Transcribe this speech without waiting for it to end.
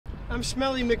I'm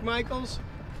Smelly McMichaels.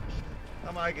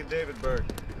 I'm Ike David Berg.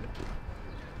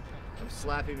 I'm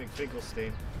Slappy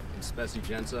McFinkelstein. I'm Spessy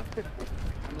Jensa.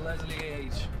 I'm Leslie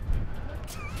H.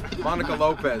 Monica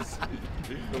Lopez.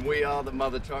 And we are the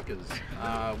Mother Truckers.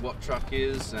 What truck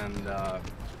is and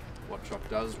what truck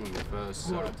does when we first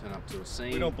turn up to a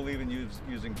scene. We don't believe in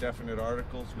using definite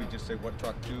articles. We just say what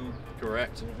truck do.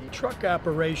 Correct. Truck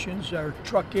operations are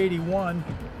Truck 81.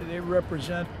 They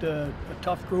represent a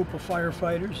tough group of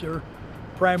firefighters. Their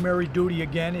primary duty,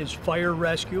 again, is fire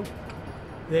rescue.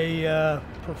 They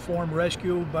perform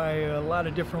rescue by a lot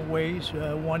of different ways.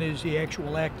 One is the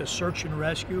actual act of search and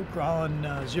rescue, crawling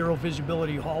zero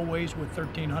visibility hallways with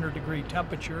 1,300-degree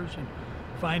temperatures and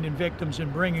finding victims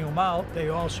and bringing them out. They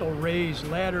also raise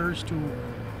ladders to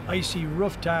icy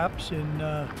rooftops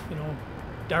in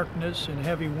darkness and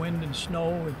heavy wind and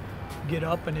snow, and get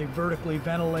up and they vertically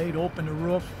ventilate, open the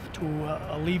roof to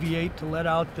alleviate, to let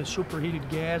out the superheated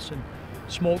gas and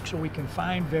smoke so we can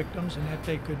find victims and that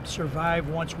they could survive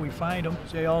once we find them.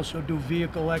 They also do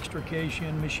vehicle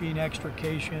extrication, machine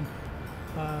extrication.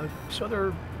 So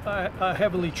they're a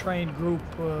heavily trained group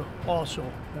also,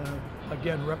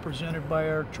 again, represented by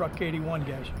our Truck 81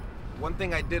 guys. One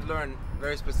thing I did learn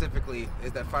very specifically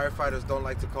is that firefighters don't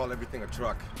like to call everything a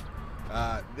truck.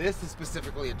 This is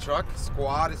specifically a truck.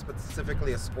 Squad is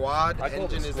specifically a squad.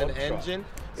 Engine is an engine.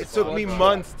 It took me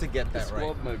months to get that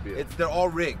right. They're all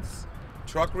rigs.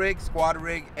 Truck rig, squad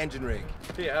rig, engine rig.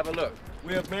 Here, have a look.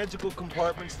 We have magical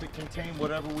compartments that contain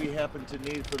whatever we happen to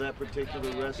need for that particular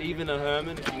rescue. Even a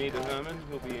Herman, if you need a Herman,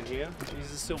 he'll be in here.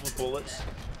 These are silver bullets.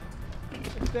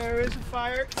 If there is a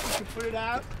fire, you can put it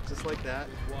out. Just like that.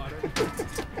 Water.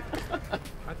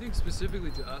 I think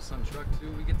specifically to us on Truck 2,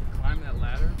 we get to climb that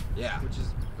ladder, Yeah. which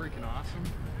is freaking awesome.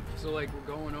 So like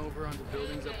we're going over onto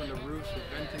buildings, up on the roofs,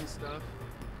 we're venting stuff.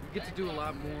 We get to do a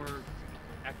lot more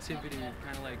activity,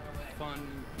 kind of like fun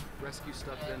rescue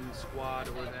stuff than squad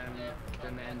or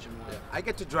than the engine would. I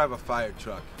get to drive a fire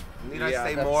truck. Need I Yeah,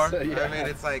 say that's- more? yeah. I mean,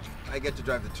 it's like I get to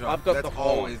drive the truck. I've got That's the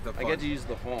horn. always the fun. I get to use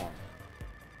the horn.